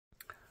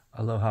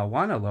Aloha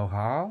one,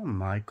 aloha.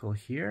 Michael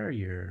here,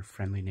 your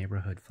friendly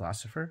neighborhood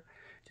philosopher.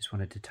 Just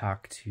wanted to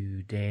talk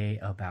today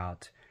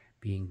about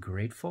being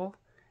grateful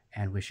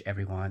and wish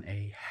everyone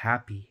a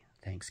happy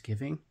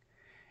Thanksgiving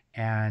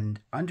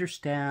and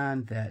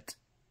understand that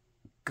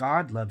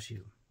God loves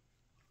you.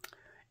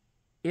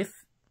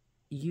 If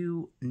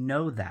you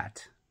know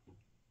that,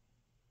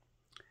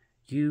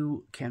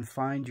 you can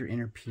find your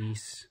inner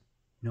peace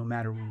no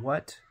matter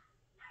what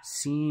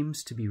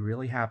seems to be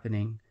really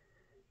happening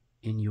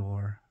in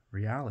your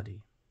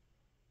reality.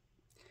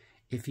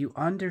 If you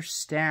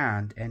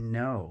understand and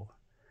know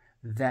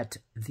that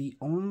the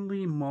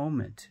only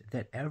moment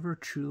that ever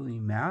truly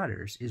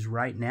matters is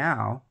right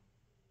now,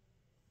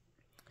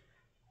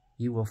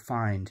 you will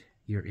find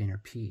your inner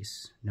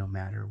peace no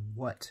matter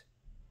what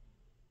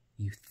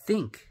you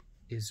think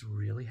is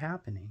really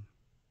happening.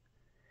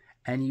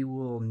 And you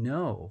will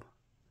know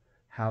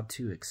how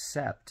to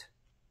accept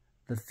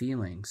the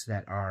feelings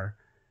that are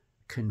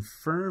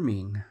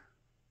confirming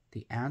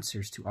the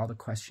answers to all the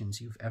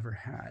questions you've ever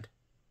had.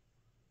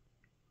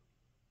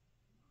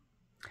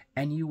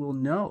 And you will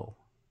know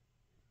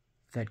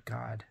that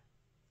God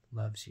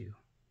loves you.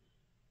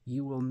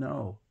 You will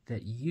know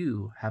that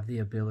you have the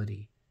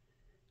ability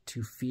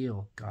to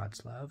feel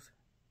God's love.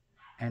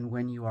 And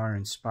when you are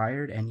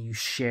inspired and you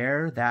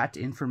share that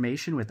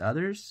information with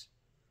others,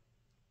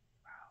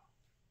 wow,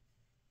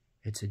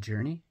 it's a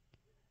journey,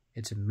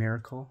 it's a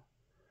miracle,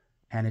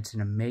 and it's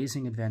an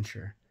amazing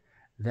adventure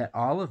that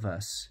all of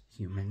us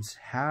humans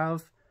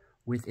have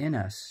within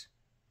us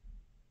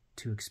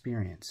to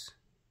experience.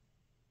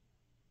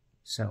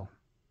 So,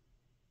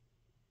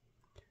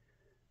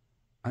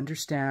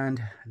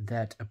 understand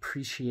that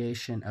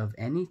appreciation of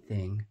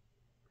anything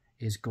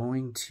is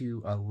going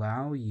to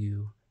allow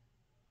you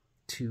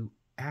to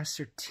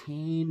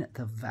ascertain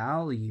the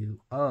value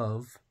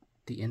of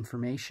the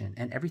information.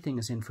 And everything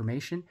is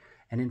information,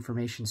 and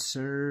information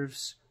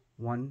serves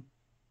one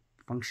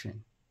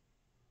function.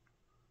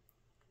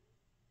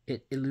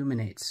 It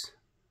illuminates.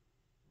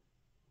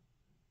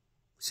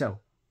 So,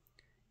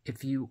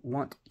 if you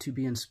want to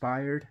be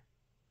inspired,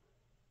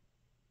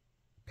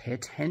 pay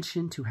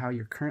attention to how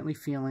you're currently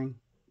feeling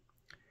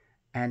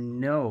and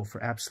know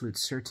for absolute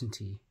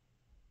certainty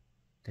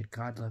that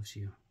God loves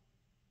you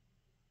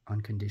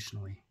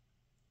unconditionally.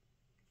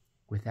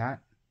 With that,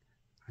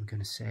 I'm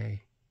going to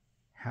say,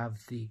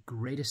 have the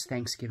greatest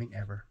Thanksgiving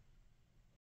ever.